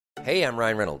Hey, I'm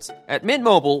Ryan Reynolds. At Mint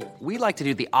Mobile, we like to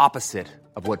do the opposite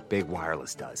of what Big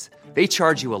Wireless does. They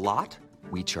charge you a lot,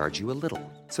 we charge you a little.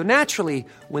 So naturally,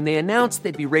 when they announced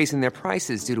they'd be raising their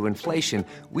prices due to inflation,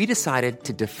 we decided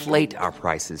to deflate our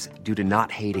prices due to not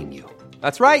hating you.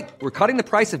 That's right. We're cutting the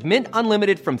price of Mint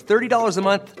Unlimited from $30 a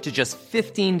month to just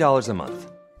 $15 a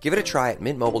month. Give it a try at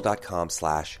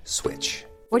mintmobile.com/switch.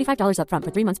 $45 up front for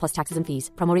 3 months plus taxes and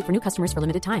fees. Promo rate for new customers for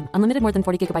limited time. Unlimited more than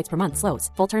 40 gigabytes per month. Slows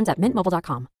full terms at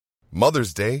mintmobile.com.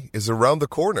 Mother's Day is around the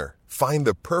corner. Find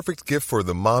the perfect gift for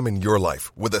the mom in your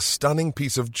life with a stunning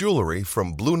piece of jewelry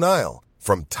from Blue Nile.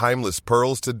 From timeless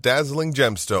pearls to dazzling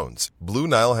gemstones, Blue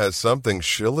Nile has something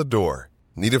she'll adore.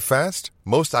 Need it fast?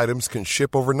 Most items can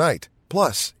ship overnight.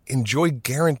 Plus, enjoy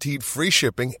guaranteed free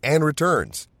shipping and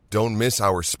returns. Don't miss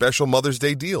our special Mother's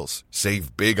Day deals.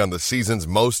 Save big on the season's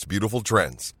most beautiful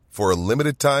trends. For a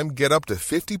limited time, get up to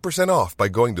 50% off by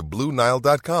going to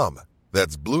BlueNile.com.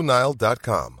 That's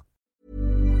BlueNile.com.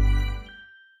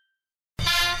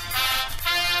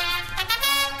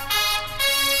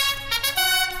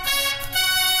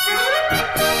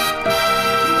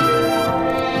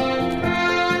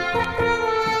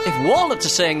 Walnuts are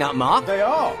saying that, Mark. They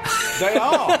are.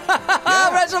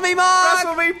 Yeah. Wrestle me, Mark!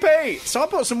 Wrestle me, Pete! So I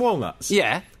bought some walnuts.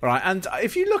 Yeah. Right, and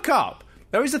if you look up,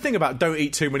 there is a thing about don't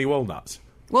eat too many walnuts.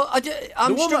 Well,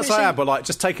 the walnuts I have are like,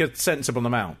 just take a sensible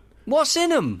amount. What's in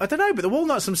them? I don't know, but the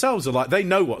walnuts themselves are like, they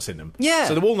know what's in them. Yeah.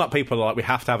 So the walnut people are like, we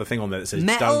have to have a thing on there that says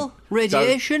metal?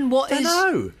 Radiation? What is... I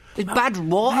don't know. It's bad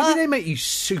water? Maybe they make you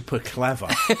super clever.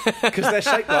 Because they're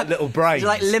shaped like little brains. They're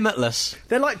like limitless.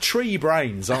 They're like tree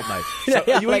brains, aren't they? So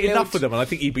Yeah, you like eat enough of them, and I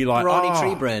think you'd be like, brawny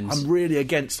tree brains. I'm really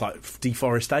against like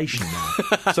deforestation now.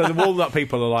 So the walnut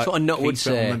people are like, that's what a nut would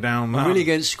say. I'm really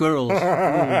against squirrels.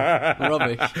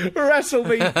 Rubbish. Wrestle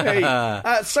me, Pete.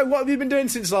 So what have you been doing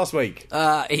since last week?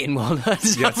 Eating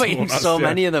walnuts. Yes, I've eaten so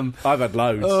many of them. I've had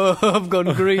loads. Oh, I've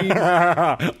gone green.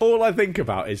 All I think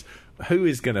about is, who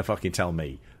is going to fucking tell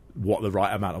me what the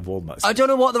right amount of walnuts is? I don't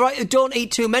know what the right... Don't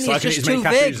eat too many. So it's I can just eat as too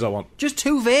many cashews vague. as I want. Just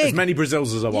too vague. As many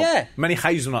Brazils as I want. Yeah. Many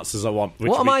hazelnuts as I want.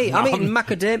 What am I? I'm eating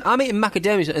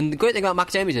macadamias. And the great thing about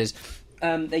macadamias is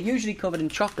they're usually covered in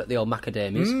chocolate, the old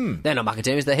macadamias. They're not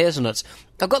macadamias, they're hazelnuts.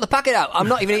 I've got the packet out. I'm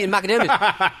not even eating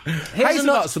macadamias.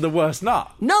 Hazelnuts are the worst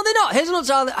nut. No, they're not. Hazelnuts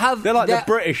They're like the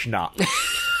British nut.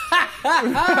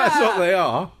 That's what they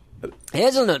are.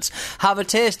 Hazelnuts have a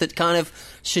taste that kind of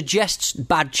suggests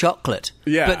bad chocolate.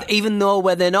 Yeah. But even though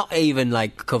they're not even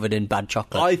like covered in bad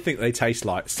chocolate. I think they taste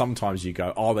like, sometimes you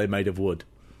go, are they made of wood?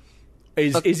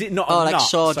 Is it not a like nut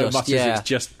sawdust, so much as it's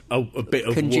just a bit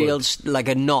of congealed wood? Like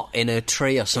a knot in a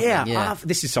tree or something. Yeah.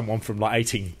 This is someone from like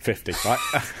 1850, right?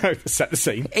 Set the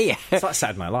scene. Yeah. It's like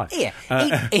Saturday Night Live.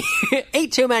 Yeah.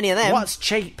 Eat too many of them. What's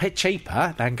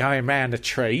cheaper than going round the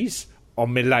trees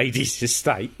on my lady's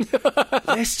estate?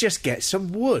 Let's just get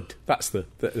some wood. That's the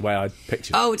way I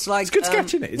picture it. Oh, it's like... It's a good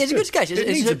sketch, isn't it? It's a good sketch. It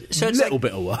needs a little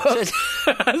bit of work. A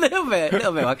little bit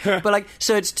work. But like,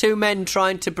 so it's two men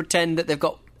trying to pretend that they've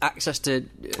got access to...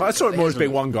 I saw it more as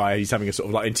being one guy, he's having a sort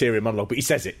of like interior monologue, but he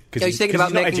says it. He's thinking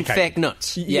about making educated. fake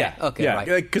nuts. Yeah, okay, right.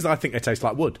 Because I think they taste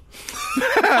like wood.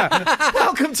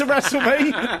 Welcome to Wrestle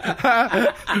Me.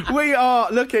 We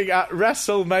are looking at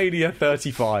WrestleMania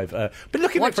 35. Been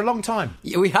looking at it for a long time.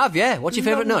 Yeah, we have, yeah. What's your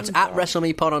favourite nuts? At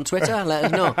WrestleMePod on Twitter, let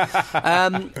us know.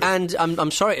 And I'm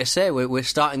sorry to say, we're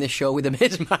starting this show with a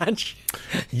mismatch.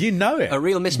 You know it. A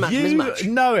real mismatch.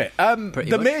 You know it.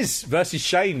 The much. Miz versus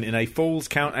Shane in a Falls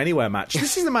Count Anywhere match.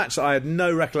 This is the match that I had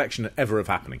no recollection ever of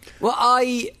happening. Well,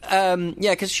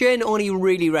 because Shane only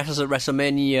really wrestles at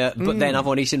WrestleMania, but then I've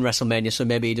only seen WrestleMania, so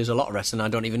maybe he does a lot of wrestling, I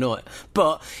don't even know it.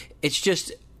 But it's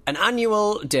just an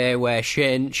annual day where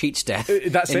Shane cheats death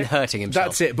in hurting himself.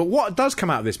 That's it. But what does come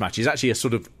out of this match is actually a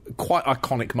sort of quite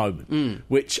iconic moment,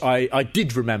 which I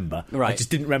did remember. Right. I just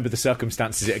didn't remember the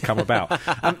circumstances it had come about.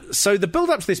 So the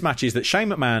build-up to this match is that Shane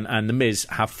McMahon and The Miz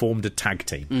have formed a tag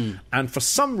team. And for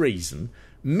some reason,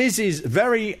 Miz's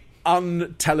very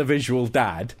untelevisual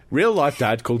dad, real-life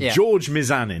dad, called George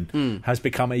Mizanin, has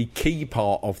become a key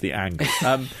part of the angle.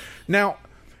 Now,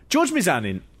 George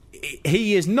Mizanin,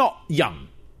 he is not young.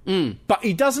 But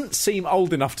he doesn't seem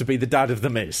old enough to be the dad of The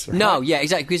Miz. Right? No, yeah,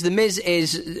 exactly, because The Miz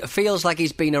feels like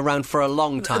he's been around for a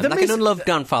long time, like an unloved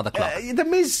grandfather clock. The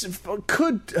Miz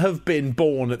could have been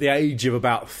born at the age of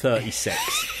about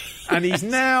 36, and he's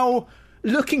now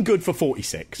looking good for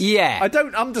 46. Yeah. I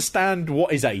don't understand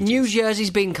what his age New is. Jersey's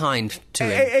been kind to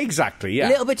him. Exactly, yeah. A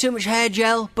little bit too much hair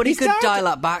gel, but he could dial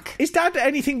that back. Is Dad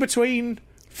anything between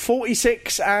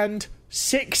 46 and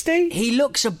 60? He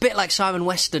looks a bit like Simon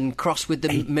Weston crossed with the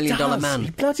 $1 Million Man. He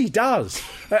bloody does.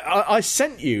 I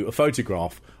sent you a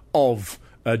photograph of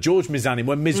George Mizanin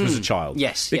when Miz was a child.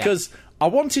 Yes, because I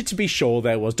wanted to be sure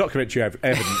there was documentary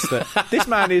evidence that this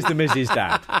man is the Miz's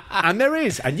dad. And there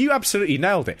is, and you absolutely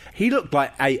nailed it. He looked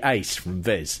like Ace from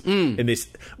Viz in this.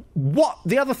 What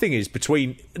the other thing is,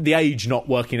 between the age not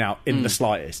working out in the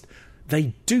slightest,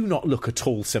 they do not look at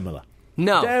all similar.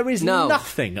 No. There is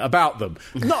nothing about them.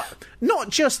 Not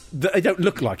just that they don't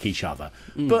look like each other,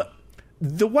 but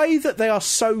the way that they are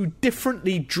so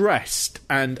differently dressed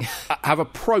and have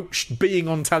approached being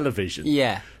on television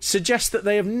suggests that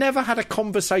they have never had a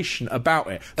conversation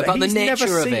about it. That about he's the nature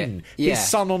never of seen it. his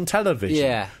son on television.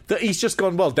 Yeah. That he's just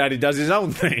gone, well, Daddy does his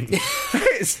own thing.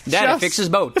 Daddy fixes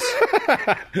boats.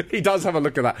 He does have a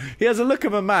look at that. He has a look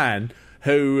of a man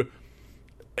who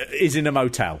is in a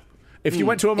motel. If you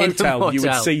went to a motel, you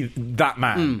would see that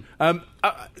man.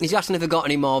 He's asking if they've got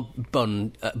any more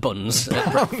buns at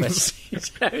breakfast. He's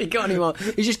got any more.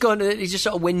 He's just sort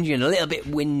of whinging, a little bit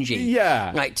whingy.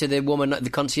 Yeah. Like to the woman,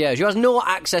 the concierge, who has no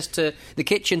access to the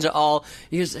kitchens at all.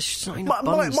 He goes, there's just not enough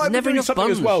buns. There's never enough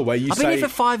buns. As well, where you I've been here for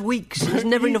 5 weeks. There's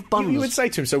never enough buns. You would say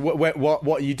to him, so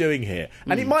what are you doing here?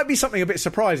 And it might be something a bit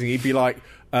surprising. He'd be like,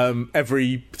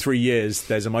 every 3 years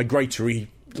there's a migratory,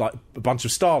 like a bunch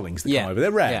of starlings that come over. They're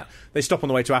rare. Yeah. They stop on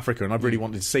the way to Africa, and I've really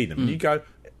wanted to see them. And you go,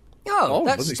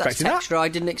 that's extra. I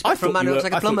didn't expect from a man who looks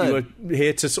like a plumber. I thought you were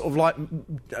here to sort of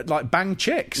like bang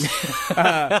chicks.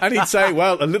 And he'd say,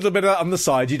 well, a little bit of that on the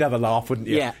side, you'd have a laugh, wouldn't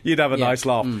you? Yeah. You'd have a nice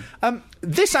laugh.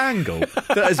 This angle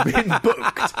that has been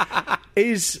booked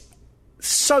is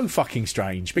so fucking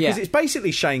strange, because it's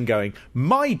basically Shane going,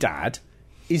 my dad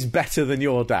is better than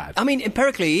your dad. I mean,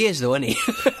 empirically he is, though, isn't he?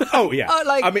 Oh, yeah.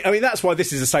 I mean, that's why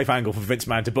this is a safe angle for Vince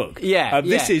McMahon to book.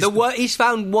 He's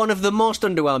found one of the most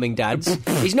underwhelming dads.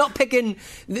 He's not picking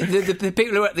the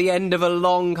people who are at the end of a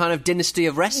long kind of dynasty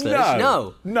of wrestlers.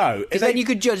 No. Because then you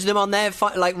could judge them on their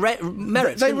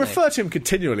merits. They refer to him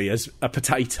continually as a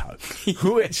potato,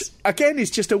 which, again, is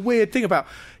just a weird thing about...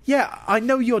 Yeah, I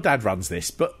know your dad runs this,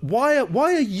 but why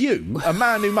are you, a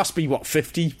man who must be,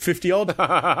 50 odd?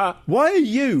 Why are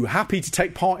you happy to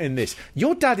take part in this?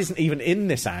 Your dad isn't even in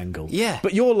this angle. Yeah.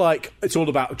 But you're like, it's all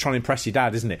about trying to impress your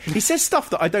dad, isn't it? He says stuff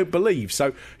that I don't believe,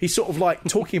 so he's sort of like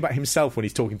talking about himself when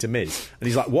he's talking to Miz. And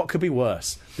he's like, what could be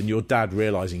worse than your dad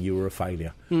realising you were a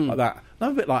failure? Like that. And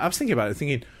I'm a bit like, I was thinking about it,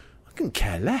 thinking... I couldn't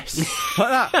care less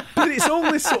like that, but it's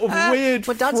all this sort of weird.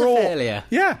 My dad's a failure.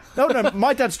 Yeah, no,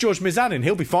 my dad's George Mizanin.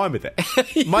 He'll be fine with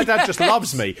it. My dad just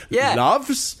loves me. Yeah.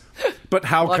 Loves. But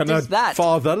how can a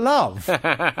father love?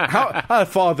 How a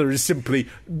father is simply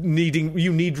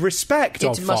you need respect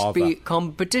of father. It must be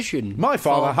competition. My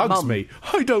father hugs me.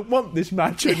 I don't want this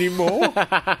match anymore.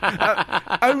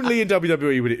 Only in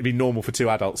WWE would it be normal for two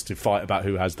adults to fight about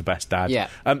who has the best dad. Yeah.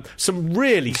 Some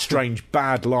really strange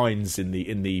bad lines in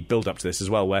the build-up to this as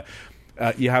well, where...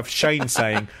 you have Shane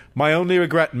saying, my only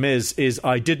regret, Miz, is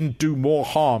I didn't do more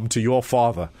harm to your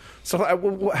father. So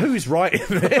who's right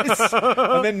in this?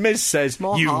 And then Miz says,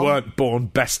 you weren't born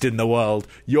best in the world.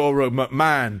 You're a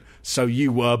McMahon, so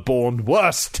you were born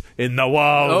worst in the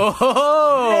world.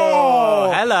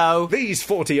 Oh, hello. These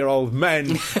 40-year-old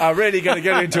men are really going to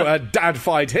get into a dad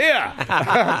fight here.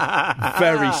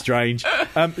 Very strange.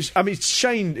 I mean,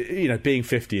 Shane, being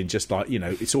 50 and just like,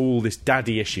 it's all this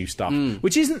daddy issue stuff,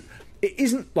 which isn't... It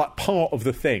isn't like part of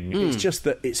the thing. It's just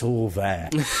that it's all there.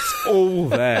 It's all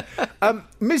there.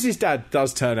 Mrs. Dad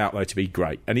does turn out though to be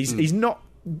great, and he's not.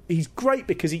 He's great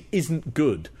because he isn't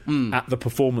good at the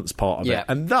performance part of it,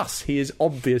 and thus he is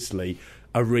obviously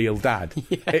a real dad.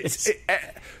 Yes.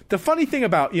 The funny thing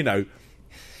about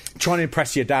trying to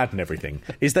impress your dad and everything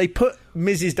is they put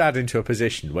Miz's dad into a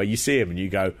position where you see him and you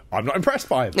go, I'm not impressed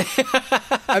by him.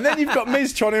 And then you've got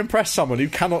Miz trying to impress someone who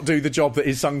cannot do the job that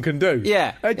his son can do.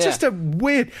 Just a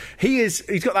weird... He's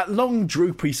got that long,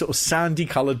 droopy, sort of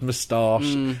sandy-coloured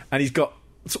moustache, and he's got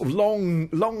sort of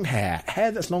long hair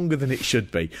that's longer than it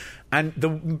should be. And the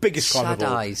biggest kind of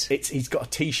all, eyes. He's got a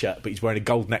T-shirt, but he's wearing a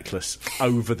gold necklace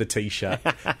over the T-shirt.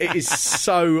 It is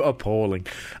so appalling.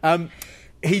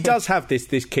 He does have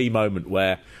this key moment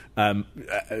where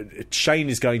Shane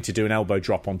is going to do an elbow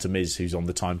drop onto Miz, who's on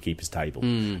the timekeeper's table,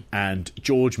 and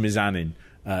George Mizanin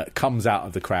comes out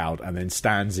of the crowd and then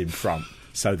stands in front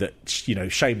so that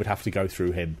Shane would have to go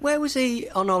through him. Where was he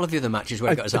on all of the other matches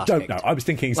where he got his ass I don't kicked? know. I was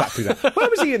thinking exactly that. Where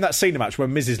was he in that Cena match where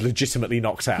Miz is legitimately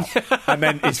knocked out and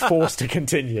then is forced to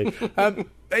continue?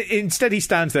 Instead, he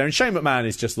stands there, and Shane McMahon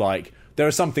is just like, there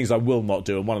are some things I will not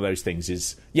do, and one of those things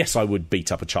is, yes, I would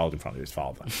beat up a child in front of his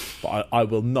father, but I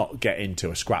will not get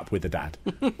into a scrap with a dad.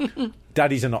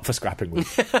 Daddies are not for scrapping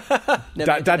with.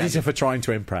 Daddies are for trying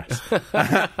to impress.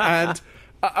 And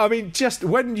I mean, just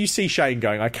when you see Shane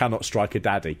going, I cannot strike a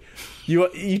daddy,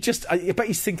 I bet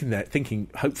he's thinking,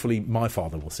 hopefully my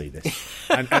father will see this.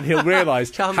 And he'll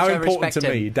realise how important to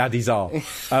me daddies are.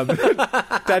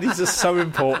 Daddies are so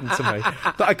important to me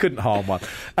that I couldn't harm one.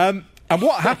 And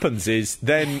what happens is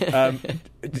then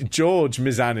George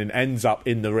Mizanin ends up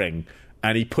in the ring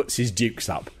and he puts his dukes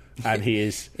up. And he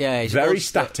is very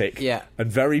static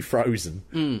and very frozen.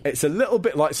 It's a little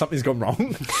bit like something's gone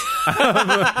wrong.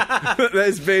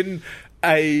 There's been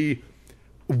a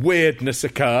weirdness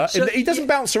occur. So, he doesn't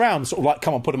bounce around sort of like,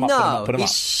 come on, put him up, put him up, put him up.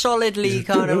 He's solidly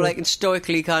kind of like and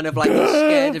stoically kind of like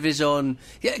scared of his own...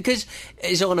 Yeah, because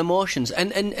his own emotions.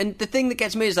 And the thing that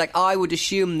gets me is like, I would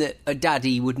assume that a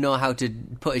daddy would know how to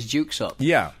put his dukes up.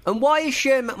 Yeah. And why is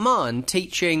Shane McMahon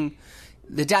teaching...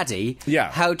 the daddy,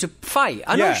 how to fight.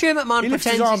 I know Shane McMahon he lifts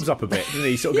his arms up a bit, and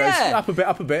he sort of goes up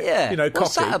a bit, Yeah. cocky.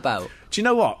 What's that about? Do you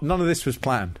know what? None of this was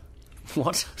planned.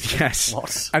 What? Yes.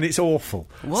 What? And it's awful.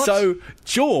 What? So,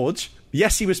 George,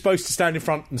 yes, he was supposed to stand in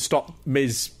front and stop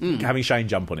Miz having Shane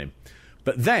jump on him.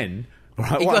 But then,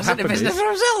 he goes into business for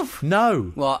himself.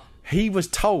 No. What? He was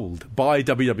told by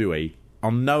WWE,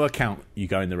 on no account you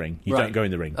go in the ring. You don't go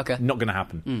in the ring. Okay. Not going to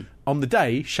happen. On the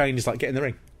day, Shane is like, get in the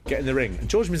ring. Get in the ring. And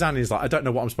George Mizanin is like, I don't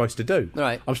know what I'm supposed to do.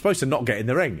 Right. I'm supposed to not get in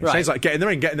the ring. And Shane's like, get in the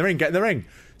ring, get in the ring, get in the ring.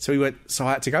 So he went, so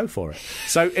I had to go for it.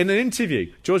 So in an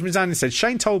interview, George Mizanin said,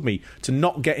 Shane told me to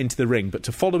not get into the ring, but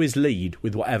to follow his lead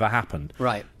with whatever happened.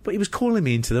 Right. But he was calling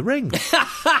me into the ring.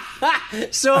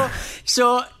 So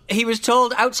he was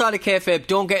told outside of kayfabe,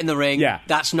 don't get in the ring. Yeah.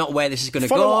 That's not where this is going to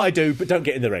go. Follow what I do, but don't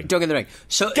get in the ring. Don't get in the ring.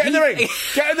 So get in the ring.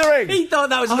 Get in the ring. He thought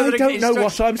that was I don't know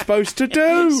what I'm supposed to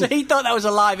do. So he thought that was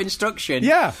a live instruction.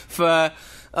 Yeah. For...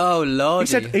 Oh, Lord.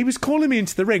 He said he was calling me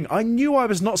into the ring. I knew I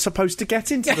was not supposed to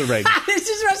get into the ring. This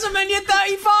is WrestleMania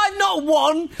 35, not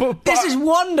 1. But this is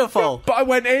wonderful. But I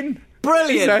went in.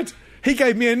 Brilliant. He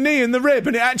gave me a knee in the rib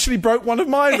and it actually broke one of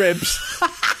my ribs.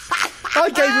 I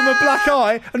gave him a black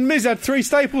eye and Miz had 3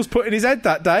 staples put in his head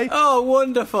that day. Oh,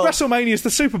 wonderful. WrestleMania is the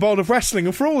Super Bowl of wrestling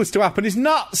and for all this to happen is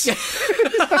nuts. You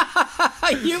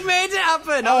made it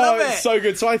happen. I love it. It's so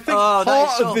good. So I think part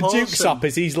of the Duke's up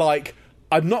is he's like,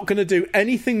 I'm not going to do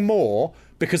anything more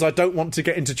because I don't want to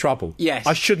get into trouble. Yes.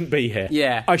 I shouldn't be here.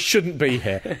 Yeah. I shouldn't be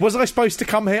here. Was I supposed to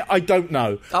come here? I don't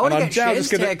know. I want to get Shane's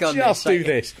Shane's take on just this. do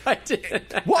this. I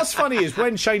did. What's funny is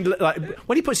when Shane, like,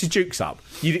 when he puts his Dukes up,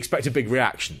 you'd expect a big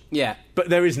reaction. Yeah. But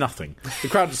there is nothing. The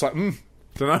crowd is like,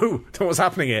 don't know what's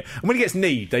happening here. And when he gets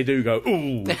kneed, they do go,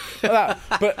 ooh. Like that.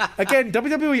 But again,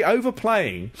 WWE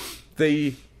overplaying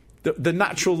the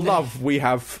natural love we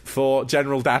have for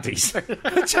general daddies.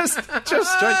 just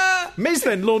strange. Miz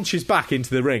then launches back into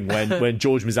the ring when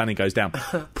George Mizanin goes down.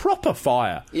 Proper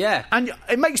fire. Yeah. And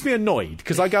it makes me annoyed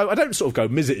because I don't sort of go,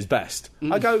 Miz at his best.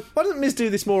 I go, why doesn't Miz do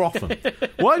this more often?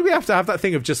 Why do we have to have that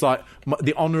thing of just like,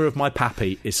 the honour of my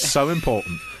pappy is so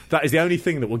important. That is the only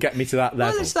thing that will get me to that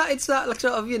level. Well, it's that like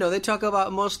sort of, they talk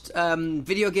about most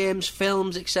video games,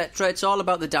 films, etc. It's all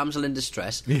about the damsel in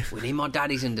distress. Yeah. We need more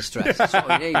daddies in distress. That's what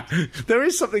we need. There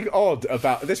is something odd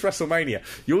about this WrestleMania.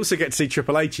 You also get to see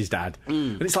Triple H's dad,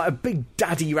 and it's like a big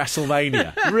daddy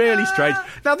WrestleMania. Really strange.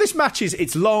 Now this match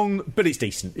it's long, but it's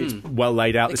decent. It's well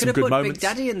laid out. There's some good moments. Big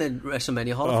Daddy in the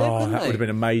WrestleMania Hall of Fame. That would have been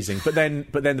amazing. But then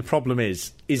the problem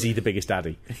is he the biggest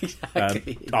daddy?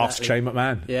 Exactly. Ask Shane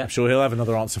McMahon. Yeah. I'm sure he'll have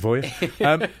another answer for you.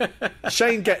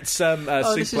 Shane gets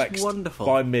suplexed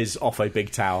by Miz off a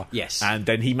big tower. Yes. And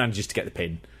then he manages to get the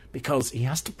pin. Because he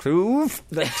has to prove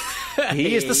that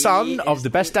he is the son of the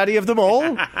best daddy of them all.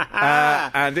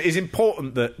 And it is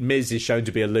important that Miz is shown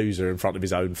to be a loser in front of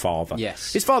his own father.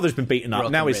 Yes. His father's been beaten up.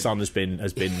 Broken now his rib. son has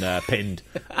been pinned.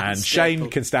 And Shane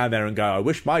can stand there and go, I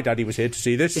wish my daddy was here to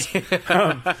see this.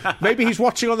 Maybe he's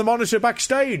watching on the monitor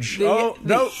backstage.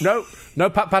 No,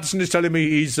 Pat Patterson is telling me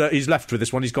he's left with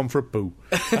this one. He's gone for a poo.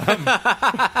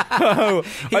 I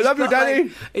love you,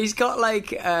 Daddy. He's got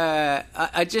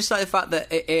I just like the fact that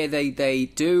they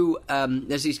do.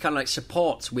 There's these kind of like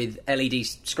supports with LED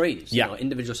screens. Yeah,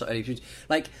 individual LED screens,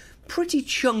 like pretty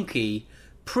chunky,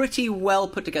 pretty well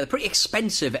put together, pretty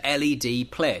expensive LED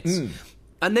plates,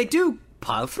 and they do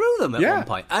pile through them at one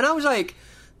point. And I was like,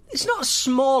 it's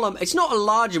not a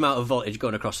large amount of voltage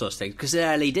going across those things because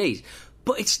they're LEDs.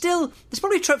 But it's still, there's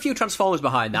probably a few transformers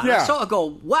behind that. Yeah. And I sort of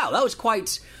go, wow, that was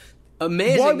quite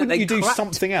amazing. Why wouldn't you do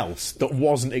something else that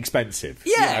wasn't expensive?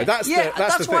 Yeah, that's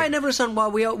why I never understand why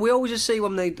we always just see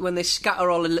when they scatter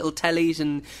all the little tellies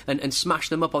and smash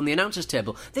them up on the announcer's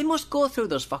table. They must go through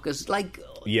those fuckers like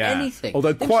anything.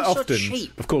 Although They're quite just so often,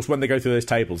 cheap. of course, when they go through those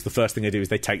tables, the first thing they do is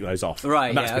they take those off. Right,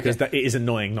 and that's yeah, because okay. it is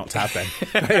annoying not to have them.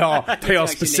 They are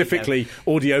specifically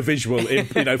audio-visual,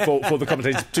 for the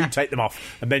commentators to take them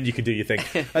off, and then you can do your thing.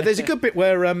 There's a good bit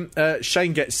where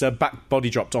Shane gets back body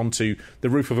dropped onto the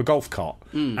roof of a golf cart,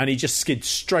 and he just skids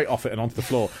straight off it and onto the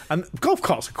floor. And golf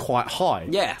carts are quite high.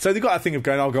 Yeah. So they've got a thing of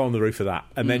going, I'll go on the roof of that,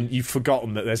 and then you've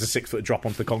forgotten that there's a 6-foot drop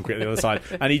onto the concrete on the other side,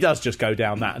 and he does just go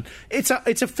down that. And it's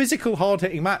a physical,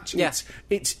 hard-hitting match. Yeah.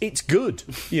 It's good,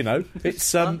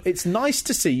 It's nice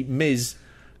to see Miz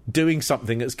doing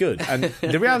something that's good. And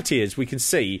the reality is, we can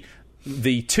see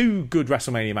the 2 good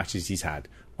WrestleMania matches he's had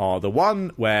are the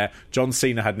one where John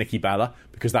Cena had Nikki Bella,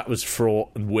 because that was fraught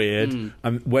and weird,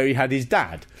 and where he had his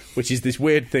dad, which is this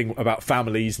weird thing about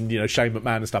families and, Shane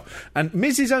McMahon and stuff. And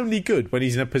Miz is only good when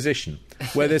he's in a position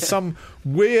where there's some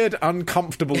weird,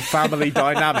 uncomfortable family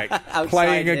dynamic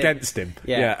playing against him.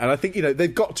 Yeah. And I think,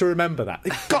 they've got to remember that.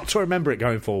 They've got to remember it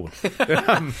going forward.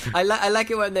 I like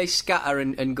it when they scatter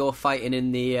and go fighting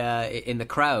in the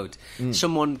crowd.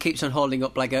 Someone keeps on holding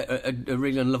up like a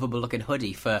really unlovable looking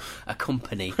hoodie for a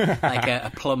company, like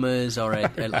a plumber's or I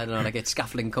don't know, like a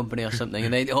scaffolding company or something,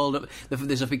 and they hold up.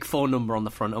 There's a big phone number on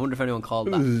the front. I wonder if anyone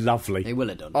called that. Lovely. They will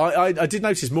have done. I did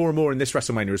notice more and more in this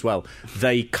WrestleMania as well.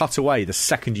 They cut away the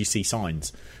second you see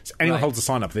signs. So anyone holds a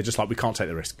sign up, they're just like, we can't take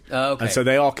the risk. Okay. And so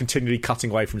they are continually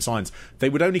cutting away from signs. They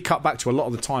would only cut back to a lot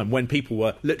of the time when people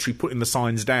were literally putting the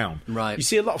signs down. Right. You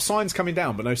see a lot of signs coming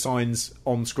down, but no signs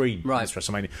on screen. Right. In this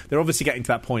WrestleMania. They're obviously getting to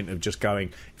that point of just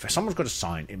going, if someone's got a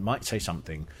sign, it might say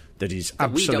something that is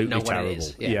absolutely we don't know terrible.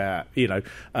 what it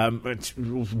is. It's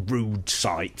rude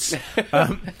sights.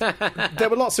 There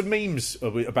were lots of memes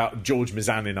about George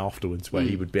Mizanin afterwards, where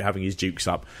he would be having his dukes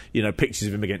up, pictures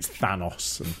of him against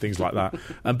Thanos and things like that.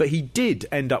 But he did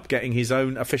end up getting his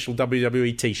own official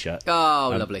WWE T-shirt.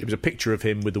 Oh, lovely! It was a picture of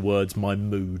him with the words "My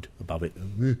mood" above it.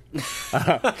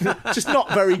 Just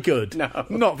not very good. No.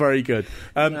 Not very good.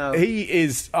 No. He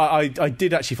is. I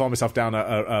did actually find myself down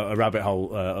a rabbit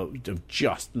hole of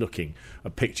just looking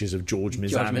at pictures of George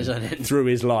Mizanin through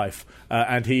his life,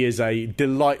 and he is a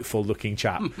delightful looking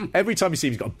chap. Every time you see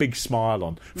him, he's got a big smile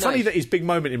on. Funny that his big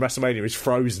moment in WrestleMania is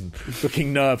Frozen,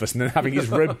 looking nervous and then having his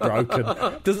rib broken.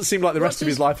 Doesn't seem like the rest of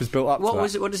his life has built up to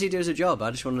that. What does he do as a job?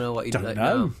 I just want to know what he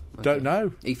does. Don't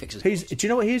know. He fixes balls. Do you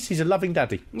know what he is? He's a loving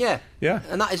daddy. Yeah.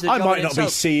 And that is the I job might in not be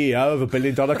itself. CEO of a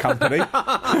billion-dollar company.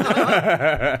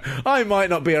 I might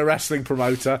not be a wrestling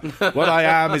promoter. What I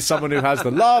am is someone who has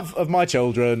the love of my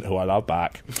children, who I love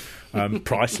back.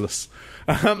 Priceless.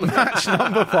 Match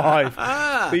number 5.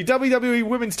 The WWE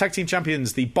Women's Tag Team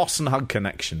Champions, the Boss and Hug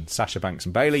Connection, Sasha Banks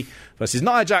and Bayley, versus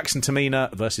Nia Jax and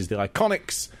Tamina, versus the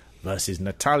Iconics, versus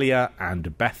Natalya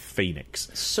and Beth Phoenix.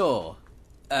 So,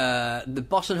 the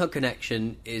Boss and Hug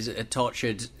Connection is a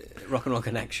tortured rock and roll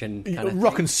connection. Kind of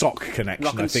rock and sock connection,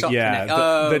 Rock and I think. sock Yeah, connect-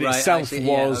 Oh, that right, itself I see,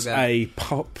 yeah, was okay. a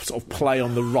pop, sort of play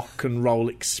on the Rock and Roll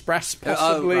Express,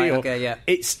 possibly. right, or- okay, yeah.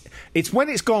 It's when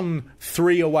it's gone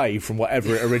 3 away from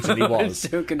whatever it originally was,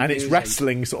 so and it's confusing.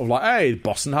 wrestling sort of like, hey,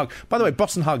 Boss and Hug. By the way,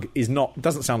 Boss and Hug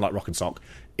doesn't sound like rock and sock.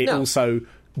 It No. also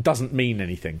doesn't mean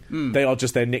anything. They are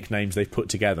just their nicknames they've put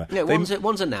together. Yeah, one's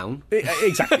a noun.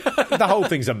 Exactly. The whole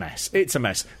thing's a mess. It's a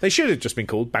mess. They should have just been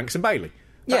called Banks and Bailey.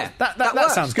 Yeah, that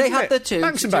works. sounds good. They doesn't have it? the two.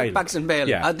 Banks and two Bailey. Banks and Bailey.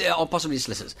 Yeah. Or possibly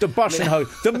Slizzers. The Boss and Hug,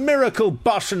 the miracle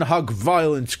Boss and Hug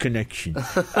violence connection.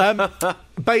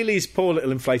 Bailey's poor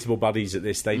little inflatable buddies at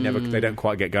this. They don't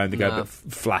quite get going. They go a bit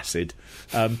flaccid.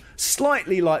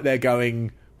 Slightly like they're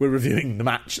going, we're reviewing the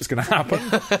match that's going to happen.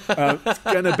 It's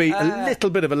going to be a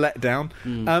little bit of a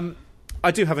letdown.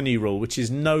 I do have a new rule, which is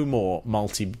no more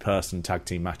multi-person tag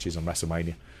team matches on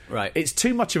WrestleMania. Right. It's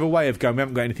too much of a way of going, we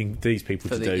haven't got anything for these people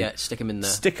to do. Yeah, stick them in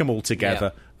there. Stick them all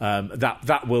together.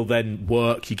 That will then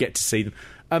work. You get to see them.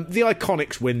 The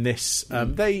Iconics win this.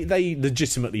 They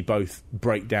legitimately both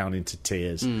break down into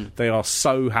tears. They are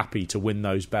so happy to win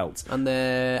those belts. And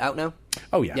they're out now?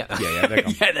 Oh, yeah. Yeah, they're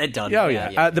gone. Yeah, they're done. Oh,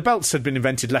 yeah. The belts had been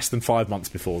invented less than 5 months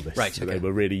before this. Right, So okay. they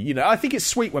were really, I think it's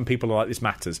sweet when people are like, this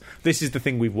matters. This is the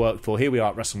thing we've worked for. Here we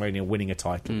are at WrestleMania winning a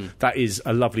title. That is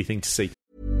a lovely thing to see.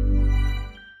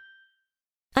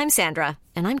 I'm Sandra,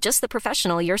 and I'm just the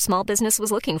professional your small business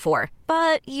was looking for.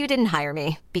 But you didn't hire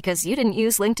me because you didn't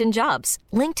use LinkedIn Jobs.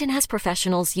 LinkedIn has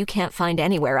professionals you can't find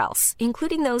anywhere else,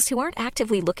 including those who aren't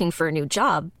actively looking for a new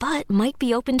job, but might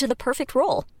be open to the perfect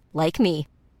role, like me.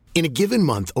 In a given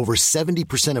month, over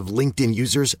 70% of LinkedIn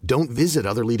users don't visit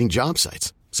other leading job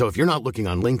sites. So if you're not looking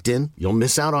on LinkedIn, you'll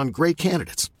miss out on great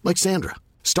candidates like Sandra.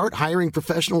 Start hiring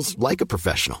professionals like a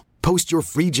professional. Post your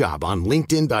free job on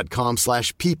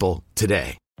linkedin.com/people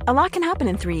today. A lot can happen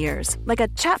in 3 years, like a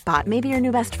chatbot may be your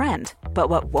new best friend. But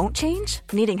what won't change?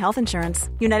 Needing health insurance.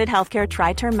 United Healthcare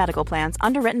Tri-Term Medical Plans,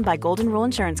 underwritten by Golden Rule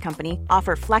Insurance Company,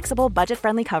 offer flexible,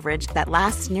 budget-friendly coverage that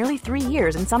lasts nearly 3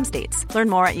 years in some states. Learn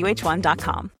more at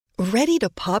uh1.com. Ready to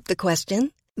pop the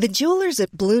question? The jewelers at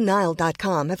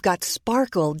BlueNile.com have got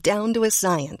sparkle down to a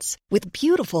science with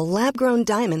beautiful lab-grown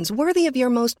diamonds worthy of your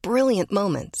most brilliant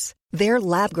moments. Their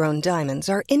lab-grown diamonds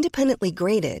are independently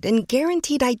graded and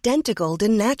guaranteed identical to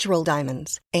natural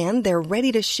diamonds, and they're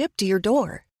ready to ship to your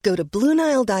door. Go to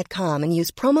BlueNile.com and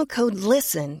use promo code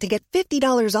LISTEN to get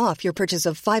 $50 off your purchase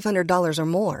of $500 or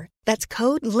more. That's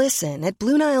code LISTEN at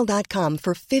BlueNile.com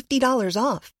for $50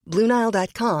 off.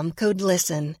 BlueNile.com, code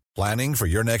LISTEN. Planning for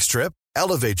your next trip?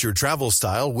 Elevate your travel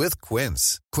style with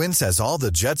Quince. Quince has all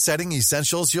the jet-setting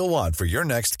essentials you'll want for your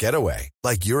next getaway,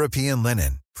 like European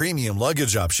linen, premium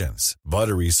luggage options,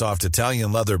 buttery soft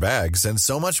Italian leather bags, and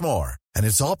so much more. And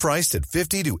it's all priced at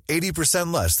 50 to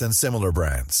 80% less than similar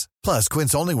brands. Plus,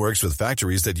 Quince only works with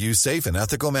factories that use safe and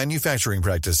ethical manufacturing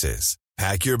practices.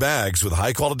 Pack your bags with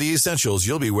high-quality essentials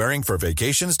you'll be wearing for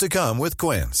vacations to come with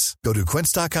Quince. Go to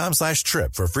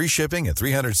quince.com/trip for free shipping and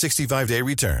 365-day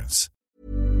returns.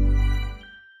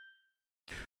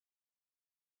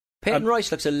 Peyton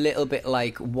Royce looks a little bit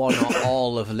like one or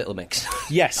all of Little Mix.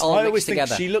 Yes, all I always together.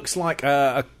 think she looks like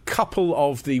a couple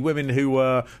of the women who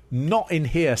were not in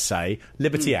Hearsay,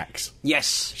 Liberty X.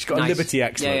 Yes. She's got a Liberty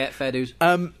X look. Yeah, fair dues.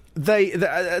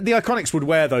 The Iconics would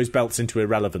wear those belts into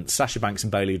irrelevance. Sasha Banks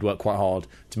and Bayley would work quite hard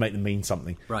to make them mean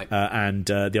something. Right. And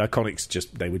the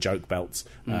Iconics they were joke belts,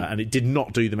 and it did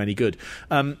not do them any good.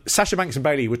 Sasha Banks and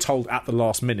Bayley were told at the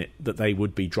last minute that they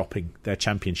would be dropping their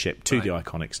championship to the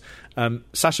Iconics.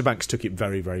 Sasha Banks took it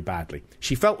very, very badly.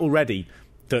 She felt already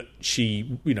that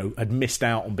she, had missed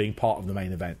out on being part of the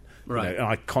main event. Right.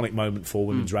 An iconic moment for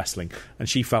women's wrestling, and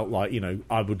she felt like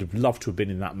I would have loved to have been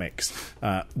in that mix.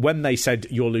 When they said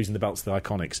you're losing the belts to the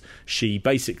Iconics, she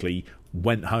basically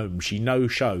went home. She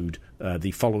no-showed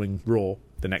the following Raw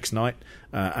the next night,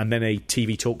 and then a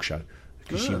TV talk show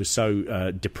because she was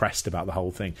so depressed about the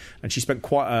whole thing, and she spent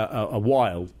quite a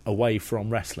while away from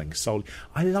wrestling. So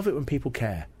I love it when people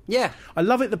care. Yeah, I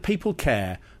love it that people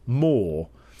care more.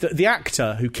 The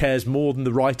actor who cares more than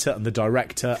the writer and the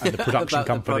director and the production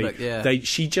company, the product,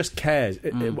 she just cares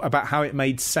about how it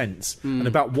made sense and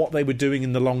about what they were doing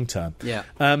in the long term. Yeah.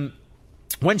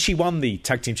 When she won the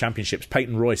Tag Team Championships,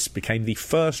 Peyton Royce became the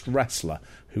first wrestler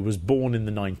who was born in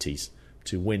the 90s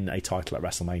to win a title at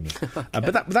WrestleMania.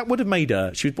 Okay. But that would have made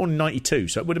her... She was born in 92,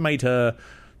 so it would have made her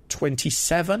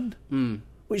 27,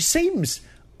 which seems...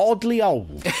 oddly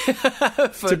old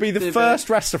to be the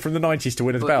first wrestler from the 90s to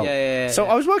win a belt. So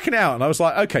I was working out and I was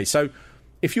like, okay, so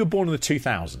if you were born in the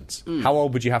 2000s, how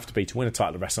old would you have to be to win a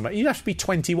title at WrestleMania? You'd have to be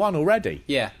 21 already.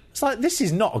 Yeah. It's like, this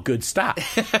is not a good stat.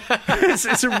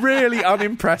 it's a really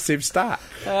unimpressive stat.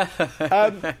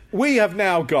 We have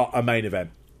now got a main event.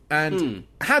 And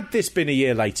had this been a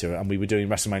year later and we were doing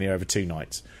WrestleMania over 2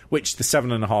 nights, which the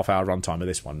 7.5 hour runtime of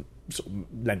this one sort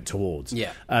of lent towards,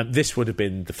 this would have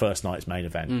been the first night's main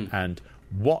event. And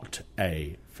what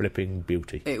a flipping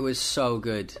beauty. It was so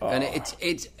good. And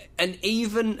it's and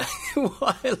even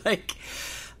like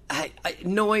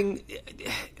knowing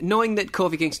that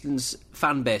Kofi Kingston's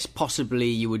fan base possibly,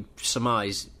 you would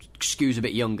surmise, skews a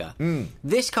bit younger,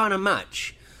 this kind of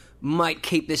match might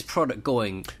keep this product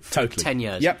going for 10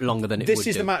 years longer than it would do. This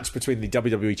is the match between the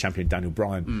WWE champion Daniel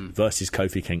Bryan versus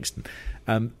Kofi Kingston.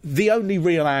 The only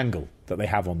real angle that they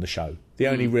have on the show, the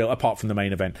only real, apart from the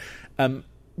main event.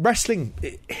 Wrestling,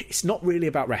 it's not really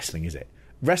about wrestling, is it?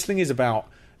 Wrestling is about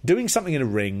doing something in a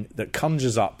ring that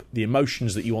conjures up the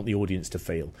emotions that you want the audience to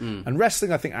feel. And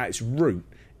wrestling, I think, at its root,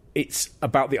 it's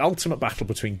about the ultimate battle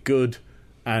between good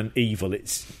and evil.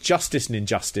 It's justice and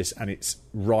injustice, and it's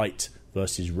right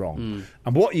versus wrong.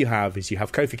 And what you have is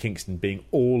Kofi Kingston being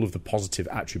all of the positive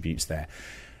attributes there.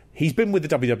 He's been with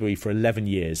the WWE for 11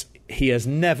 years. He has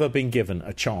never been given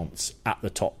a chance at the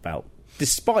top belt,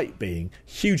 despite being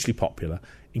hugely popular,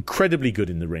 incredibly good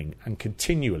in the ring, and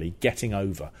continually getting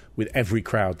over with every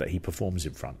crowd that he performs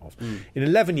in front of. In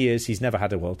 11 years, he's never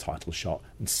had a world title shot,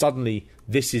 and suddenly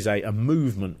this is a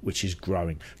movement which is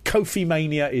growing. Kofi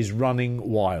Mania is running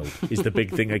wild, is the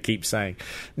big thing I keep saying.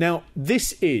 Now,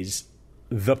 this is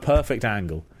the perfect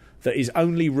angle that is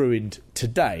only ruined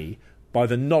today by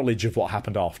the knowledge of what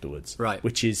happened afterwards,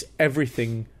 which is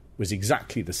everything was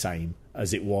exactly the same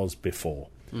as it was before.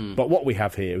 But what we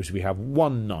have here is we have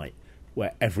one night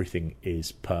where everything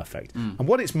is perfect. And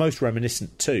what it's most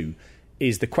reminiscent to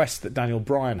is the quest that Daniel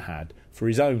Bryan had for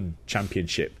his own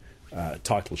championship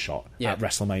title shot at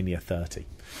WrestleMania 30.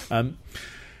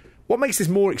 What makes this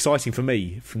more exciting for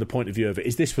me, from the point of view of it,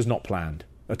 is this was not planned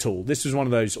at all. This was one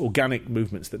of those organic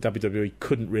movements that WWE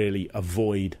couldn't really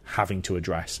avoid having to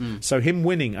address. So him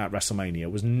winning at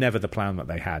WrestleMania was never the plan that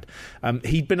they had.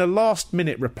 He'd been a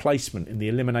last-minute replacement in the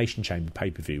Elimination Chamber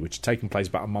pay-per-view, which had taken place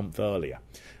about a month earlier.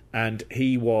 And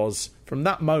he was, from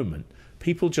that moment,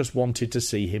 people just wanted to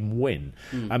see him win.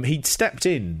 He'd stepped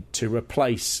in to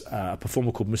replace a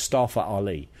performer called Mustafa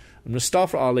Ali. And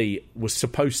Mustafa Ali was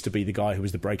supposed to be the guy who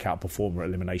was the breakout performer at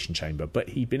Elimination Chamber, but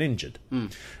he'd been injured.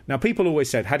 Now, people always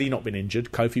said, had he not been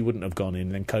injured, Kofi wouldn't have gone in,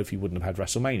 and then Kofi wouldn't have had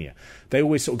WrestleMania. They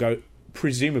always sort of go,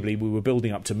 presumably we were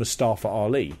building up to Mustafa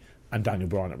Ali and Daniel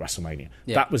Bryan at WrestleMania.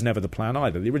 Yeah. That was never the plan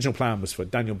either. The original plan was for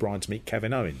Daniel Bryan to meet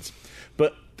Kevin Owens.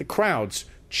 But the crowds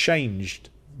changed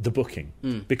the booking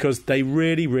because they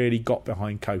really, really got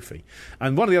behind Kofi.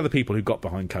 And one of the other people who got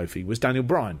behind Kofi was Daniel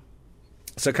Bryan.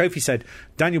 So Kofi said,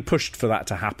 Daniel pushed for that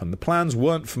to happen. The plans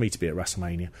weren't for me to be at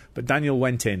WrestleMania, but Daniel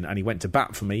went in and he went to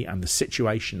bat for me and the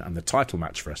situation and the title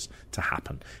match for us to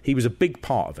happen. He was a big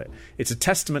part of it. It's a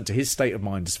testament to his state of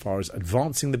mind as far as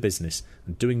advancing the business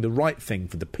and doing the right thing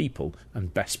for the people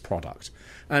and best product.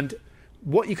 And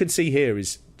what you can see here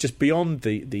is just beyond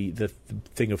the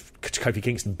thing of Kofi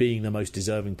Kingston being the most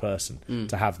deserving person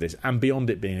to have this, and beyond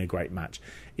it being a great match,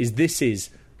 is this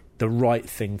is the right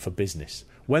thing for business.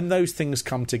 When those things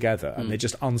come together and they're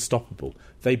just unstoppable,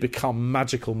 they become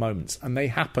magical moments, and they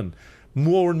happen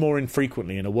more and more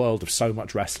infrequently in a world of so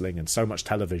much wrestling and so much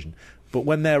television. But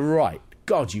when they're right,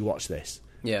 God, you watch this.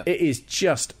 Yeah. It is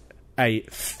just a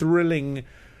thrilling,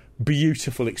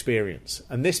 beautiful experience.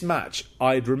 And this match,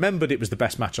 I'd remembered it was the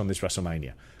best match on this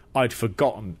WrestleMania. I'd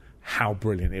forgotten how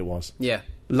brilliant it was. Yeah.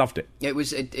 Loved it. It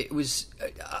was.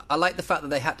 I like the fact that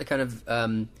they had to kind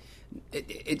of...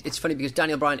 It's funny because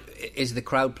Daniel Bryan is the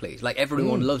crowd please. Like,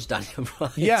 everyone loves Daniel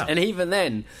Bryan. Yeah. And even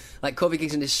then, like, Kofi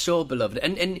Kingston is so beloved.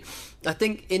 And I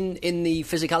think in the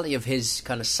physicality of his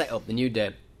kind of setup, the New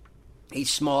Day,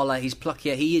 he's smaller, he's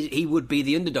pluckier. He would be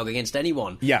the underdog against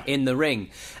anyone in the ring.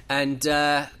 And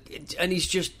he's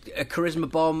just a charisma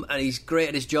bomb, and he's great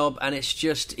at his job, and it's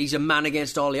just, he's a man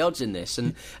against all the odds in this.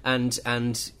 And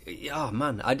oh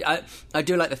man, I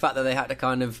do like the fact that they had to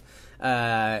kind of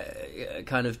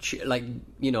like,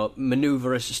 you know,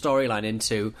 maneuver a storyline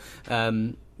into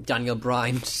Daniel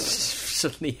Bryan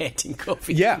suddenly hating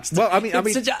Kofi. Yeah, Kingston. well, I mean,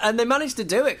 and they managed to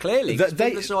do it clearly.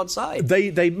 They're so on side.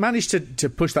 They managed to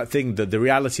push that thing, the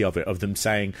reality of it, of them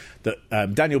saying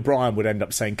that Daniel Bryan would end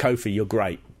up saying, Kofi, you're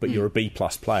great, but you're a B+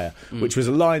 player, which was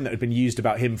a line that had been used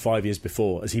about him 5 years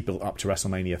before as he built up to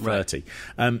WrestleMania 30.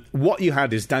 Right. What you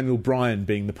had is Daniel Bryan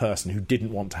being the person who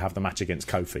didn't want to have the match against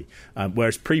Kofi,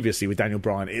 whereas previously with Daniel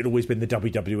Bryan, it had always been the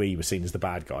WWE were seen as the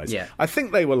bad guys. Yeah. I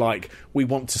think they were like, we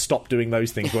want to stop doing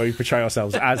those things where we portray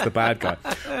ourselves as the bad guy.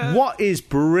 What is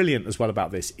brilliant as well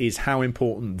about this is how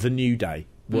important the New Day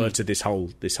were to this whole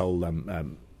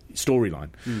storyline.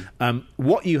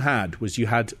 What you had was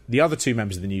the other two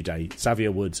members of the New Day,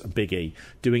 Xavier Woods and Big E,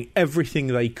 doing everything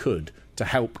they could to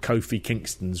help Kofi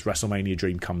Kingston's WrestleMania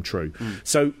dream come true.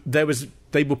 So they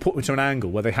were put into an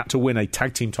angle where they had to win a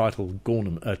tag team title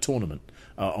tournament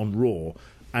on Raw.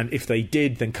 And if they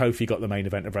did, then Kofi got the main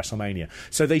event of WrestleMania.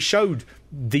 So they showed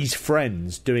these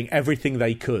friends doing everything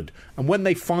they could. And when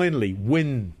they finally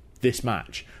win this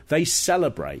match, they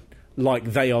celebrate like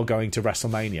they are going to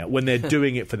WrestleMania when they're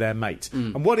doing it for their mates.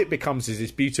 And what it becomes is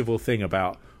this beautiful thing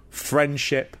about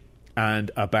friendship and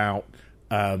about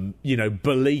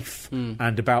belief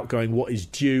and about going what is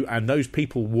due, and those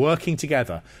people working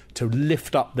together to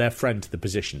lift up their friend to the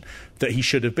position that he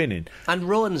should have been in. And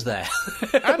Rowan's there.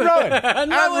 And Rowan.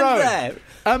 and Rowan's there.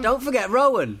 Don't forget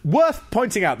Rowan. Worth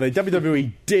pointing out that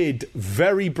WWE did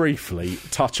very briefly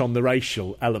touch on the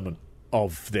racial element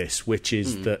of this, which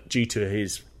is that due to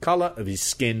his colour of his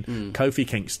skin, Kofi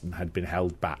Kingston had been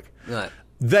held back. Right.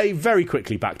 They very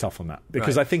quickly backed off on that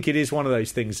because I think it is one of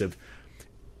those things of,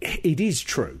 it is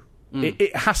true.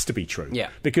 It has to be true. Yeah.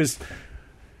 Because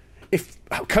if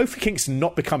Kofi Kingston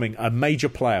not becoming a major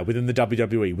player within the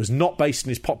WWE was not based on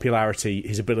his popularity,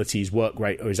 his ability, his work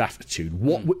rate, or his attitude,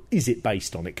 what is it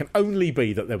based on? It can only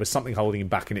be that there was something holding him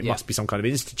back, and it must be some kind of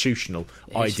institutional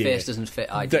idea. His face doesn't fit.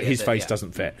 That his face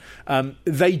doesn't fit.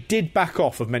 They did back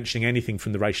off of mentioning anything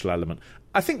from the racial element.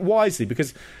 I think wisely,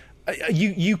 because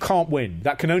you can't win.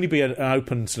 That can only be an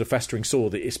open sort of festering sore,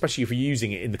 especially if you're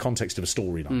using it in the context of a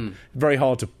storyline. Very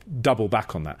hard to double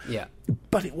back on that. Yeah.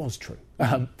 But it was true.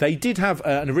 They did have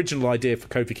an original idea for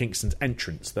Kofi Kingston's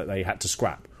entrance that they had to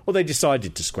scrap, or they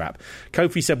decided to scrap.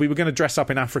 Kofi said we were going to dress up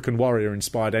in African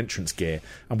warrior-inspired entrance gear,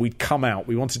 and we'd come out.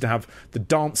 We wanted to have the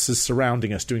dancers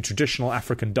surrounding us doing traditional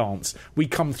African dance. We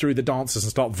come through the dancers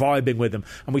and start vibing with them,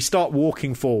 and we start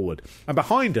walking forward. And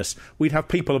behind us, we'd have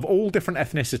people of all different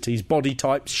ethnicities, body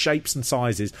types, shapes and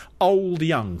sizes, old,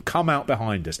 young, come out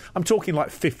behind us. I'm talking like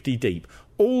 50 deep,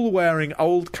 all wearing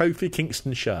old Kofi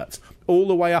Kingston shirts, all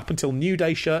the way up until New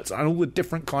Day shirts and all the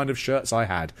different kind of shirts I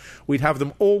had. We'd have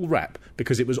them all rep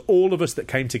because it was all of us that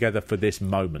came together for this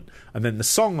moment. And then the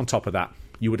song on top of that,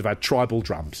 you would have had tribal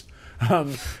drums. And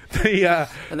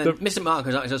then Mr.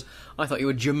 Marcus actually says, I thought you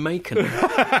were Jamaican.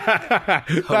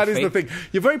 That is the thing.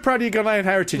 You're very proud of your Ghanaian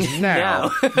heritage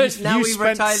now. Now we've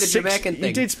retired the Jamaican thing.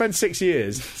 You did spend 6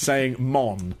 years saying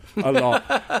Mon a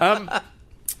lot.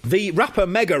 The rapper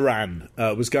Mega Ran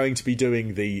was going to be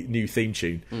doing the new theme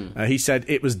tune. He said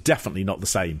it was definitely not the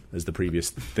same as the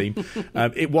previous theme.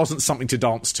 It wasn't something to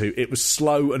dance to. It was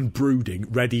slow and brooding,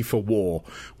 ready for war.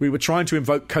 We were trying to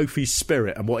invoke Kofi's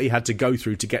spirit and what he had to go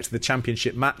through to get to the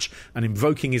championship match and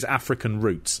invoking his African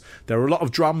roots. There were a lot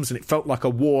of drums and it felt like a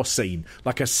war scene,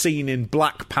 like a scene in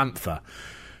Black Panther.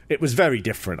 It was very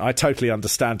different. I totally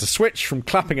understand. To switch from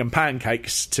clapping and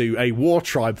pancakes to a war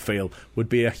tribe feel would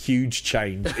be a huge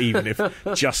change, even if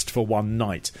just for one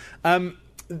night.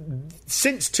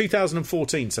 Since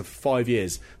 2014, so for 5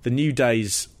 years, the New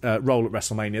Day's role at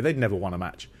WrestleMania, they'd never won a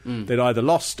match. They'd either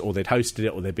lost or they'd hosted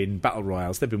it or they'd been battle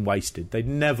royals. They'd been wasted. They'd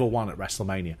never won at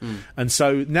WrestleMania. And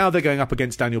so now they're going up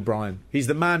against Daniel Bryan. He's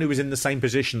the man who is in the same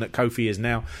position that Kofi is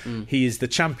now. He is the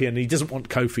champion and he doesn't want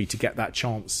Kofi to get that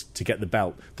chance to get the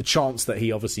belt, the chance that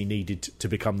he obviously needed to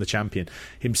become the champion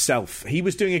himself. He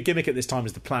was doing a gimmick at this time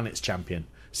as the Planet's champion.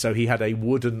 So he had a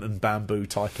wooden and bamboo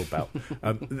title belt.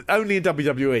 Only in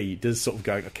WWE does sort of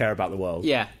go, I care about the world.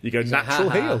 Yeah. You go, natural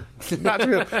heel.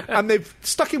 Natural heel. And they've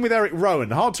stuck him with Eric Rowan.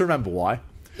 Hard to remember why.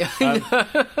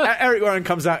 Eric Rowan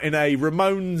comes out in a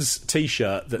Ramones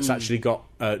t-shirt that's actually got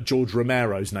George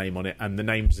Romero's name on it and the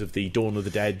names of the Dawn of the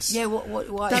Deads. Yeah,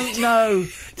 why? Don't know.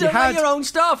 Don't make your own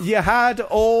stuff. You had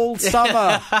all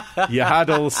summer.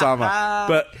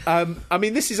 But, I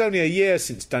mean, this is only a year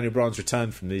since Daniel Bryan's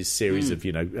returned from this series of,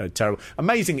 terrible...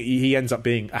 Amazing he ends up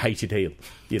being a hated heel.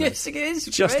 Yes, it is.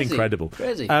 Just crazy. Incredible.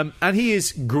 Crazy. And he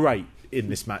is great in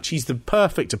this match. He's the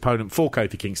perfect opponent for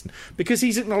Kofi Kingston because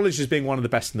he's acknowledged as being one of the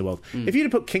best in the world. If you'd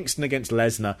have put Kingston against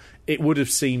Lesnar, it would have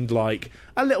seemed like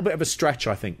a little bit of a stretch,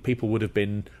 I think. People would have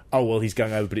been, oh, well, he's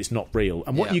going over, but it's not real.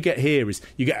 And what you get here is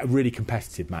you get a really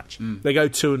competitive match. They go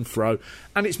to and fro,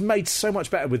 and it's made so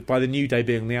much better by the New Day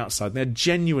being on the outside. They're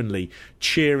genuinely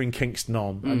cheering Kingston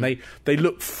on, and they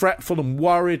look fretful and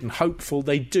worried and hopeful.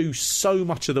 They do so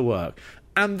much of the work.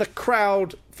 And the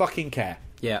crowd fucking care.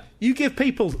 Yeah. You give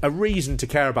people a reason to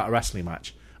care about a wrestling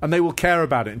match, and they will care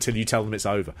about it until you tell them it's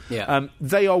over. Yeah.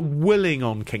 They are willing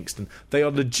on Kingston. They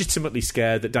are legitimately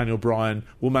scared that Daniel Bryan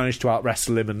will manage to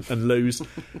out-wrestle him and lose.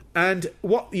 And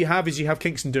what you have is you have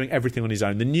Kingston doing everything on his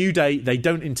own. The New Day, they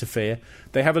don't interfere.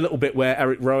 They have a little bit where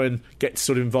Eric Rowan gets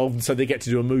sort of involved, and so they get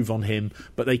to do a move on him,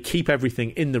 but they keep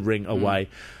everything in the ring away.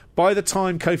 By the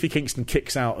time Kofi Kingston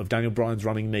kicks out of Daniel Bryan's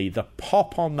running knee, the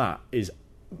pop on that is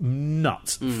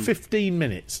nuts. 15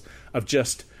 minutes of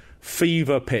just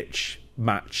fever pitch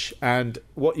match, and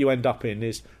what you end up in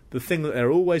is the thing that they're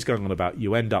always going on about.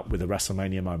 You end up with a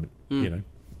WrestleMania moment.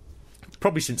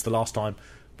 Probably since the last time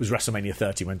was WrestleMania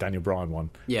 30 when Daniel Bryan won.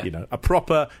 A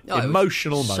proper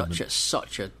emotional moment.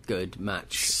 Such a good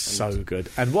match. So good.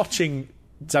 And watching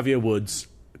Xavier Woods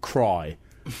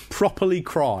properly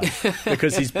cry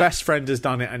because his best friend has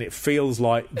done it, and it feels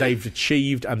like they've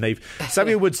achieved, and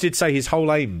Xavier Woods did say his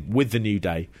whole aim with the New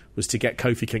Day was to get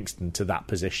Kofi Kingston to that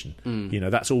position.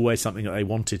 That's always something that they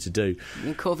wanted to do.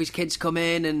 And Kofi's kids come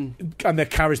in and they're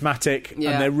charismatic and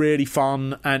they're really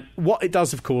fun, and what it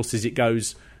does, of course, is it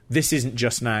goes, this isn't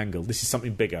just an angle, this is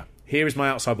something bigger. Here is my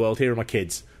outside world, here are my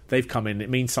kids. They've come in, it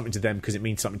means something to them because it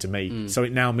means something to me. So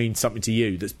it now means something to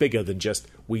you that's bigger than just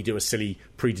we do a silly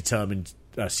predetermined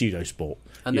pseudo sport.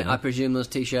 And I presume those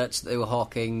t-shirts they were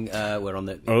hawking were on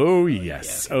the... Oh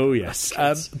yes.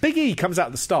 Big E comes out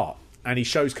at the start and he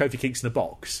shows Kofi Kingston a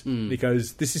box. He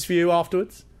goes, this is for you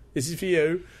afterwards, this is for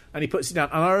you, and he puts it down.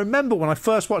 And I remember when I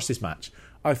first watched this match,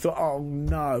 I thought, oh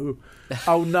no,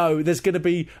 there's going to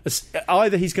be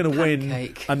either he's going to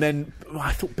win, and then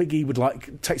I thought Big E would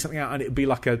take something out and it would be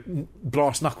like a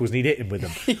brass knuckles and he'd hit him with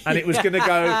them, and it was going to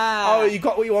go, oh, you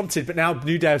got what you wanted, but now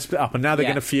New Day have split up and now they're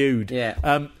going to feud.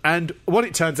 And what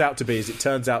it turns out to be is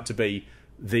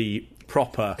the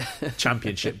proper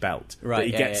championship belt that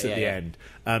he gets at the end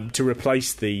to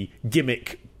replace the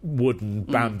gimmick wooden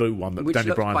bamboo one that which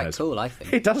Daniel Bryan has. Which looks quite cool, I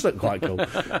think. It does look quite cool.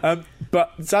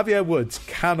 But Xavier Woods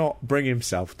cannot bring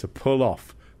himself to pull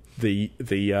off the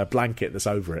blanket that's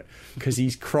over it because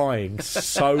he's crying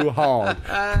so hard.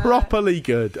 Properly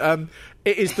good.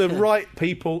 It is the right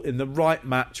people in the right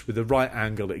match with the right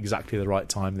angle at exactly the right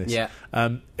time.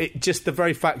 It just the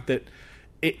very fact that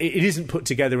it isn't put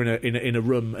together in a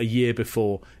room a year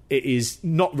before. It is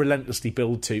not relentlessly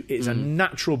built to. It's a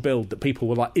natural build that people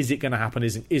were like, is it going to happen?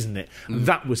 Isn't it?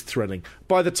 That was thrilling.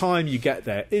 By the time you get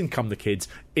there, in come the kids.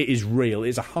 It is real.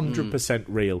 It's 100%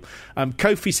 real.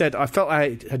 Kofi said, I felt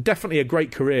I had definitely a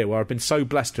great career where I've been so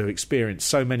blessed to have experienced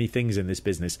so many things in this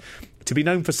business, to be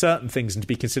known for certain things and to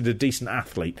be considered a decent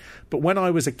athlete. But when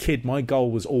I was a kid, my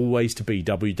goal was always to be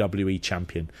WWE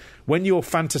champion. When you're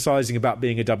fantasizing about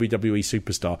being a WWE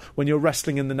superstar, when you're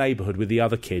wrestling in the neighborhood with the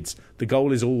other kids, the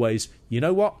goal is always, you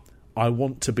know what? I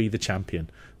want to be the champion.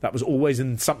 That was always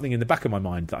something in the back of my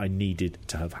mind that I needed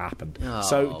to have happened.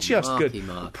 So just Marky good.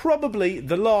 Mark. Probably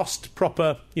the last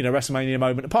proper, WrestleMania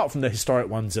moment, apart from the historic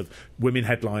ones of women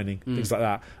headlining, things like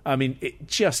that. I mean, it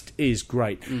just is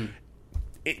great.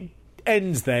 It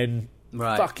ends then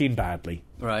fucking badly.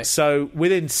 Right. So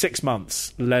within 6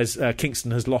 months, Kingston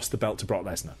has lost the belt to Brock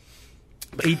Lesnar.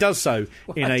 But he does so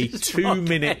in a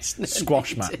 2-minute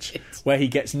squash match where he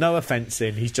gets no offence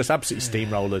in. He's just absolutely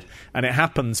steamrollered. And it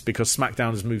happens because SmackDown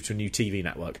has moved to a new TV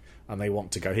network and they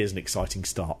want to go, here's an exciting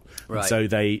start. Right. And so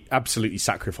they absolutely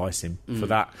sacrifice him for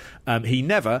that. He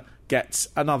never gets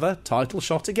another title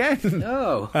shot again. He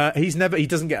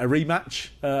doesn't get a rematch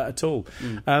at all.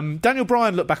 Daniel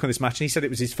Bryan looked back on this match and he said it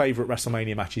was his favourite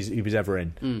WrestleMania matches he was ever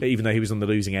in, even though he was on the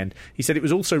losing end. He said it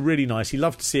was also really nice. He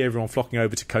loved to see everyone flocking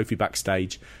over to Kofi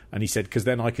backstage, and he said, because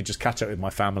then I could just catch up with my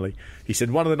family. He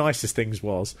said one of the nicest things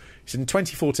was, he said in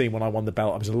 2014 when I won the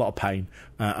belt I was in a lot of pain,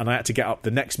 and I had to get up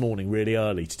the next morning really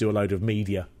early to do a load of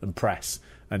media and press,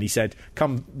 and he said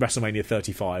come WrestleMania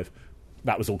 35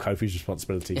 that was all Kofi's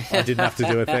responsibility. I didn't have to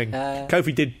do a thing.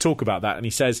 Kofi did talk about that, and he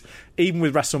says, even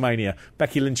with WrestleMania,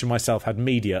 Becky Lynch and myself had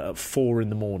media at 4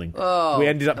 a.m. We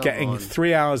ended up getting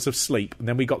 3 hours of sleep, and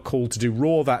then we got called to do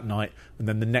Raw that night, and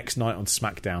then the next night on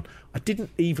SmackDown. I didn't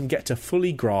even get to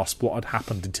fully grasp what had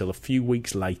happened until a few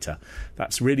weeks later.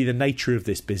 That's really the nature of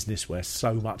this business where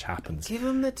so much happens. Give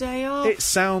him the day off. It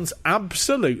sounds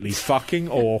absolutely fucking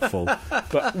awful.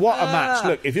 But what a match.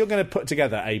 Look, if you're going to put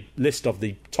together a list of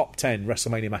the top 10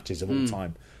 WrestleMania matches of all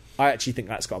time, I actually think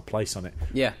that's got a place on it.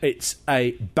 Yeah. It's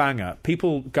a banger.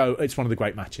 People go, it's one of the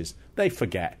great matches. They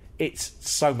forget. It's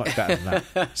so much better than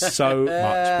that. So much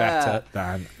better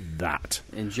than that.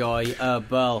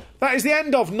 Enjoyable. That is the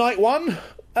end of Night 1.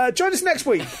 Join us next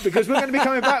week, because we're going to be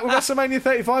coming back with WrestleMania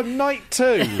 35 Night 2,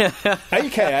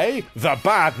 a.k.a. The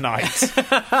Bad Night.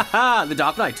 The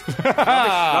Dark Night.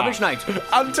 Rubbish Night.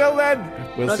 Until then,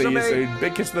 we'll see you soon.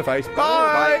 Big kiss in the face. Bye.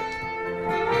 Bye.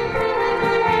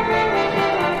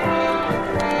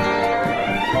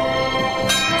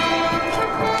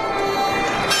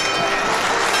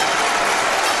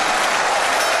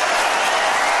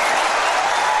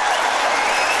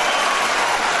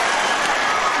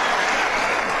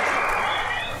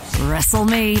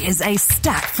 WrestleMe is a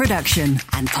Stack production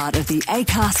and part of the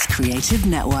Acast Creative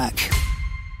Network.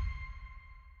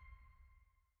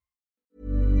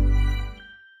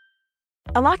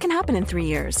 A lot can happen in 3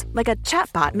 years, like a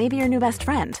chatbot may be your new best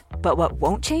friend. But what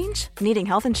won't change? Needing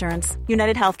health insurance.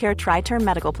 United Healthcare Tri-Term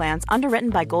Medical Plans, underwritten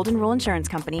by Golden Rule Insurance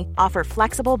Company, offer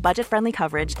flexible, budget-friendly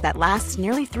coverage that lasts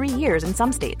nearly 3 years in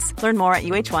some states. Learn more at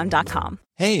uh1.com.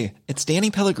 Hey, it's Danny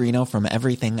Pellegrino from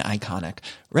Everything Iconic.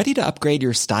 Ready to upgrade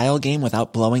your style game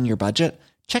without blowing your budget?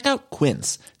 Check out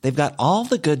Quince. They've got all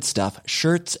the good stuff,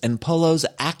 shirts and polos,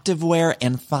 activewear,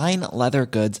 and fine leather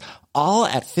goods, all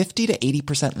at 50 to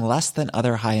 80% less than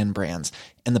other high-end brands.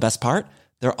 And the best part?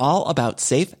 They're all about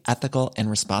safe, ethical, and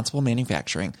responsible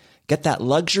manufacturing. Get that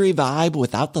luxury vibe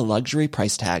without the luxury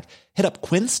price tag. Hit up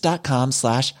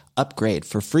quince.com/upgrade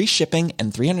for free shipping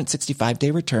and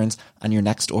 365-day returns on your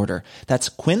next order. That's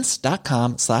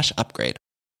quince.com/upgrade.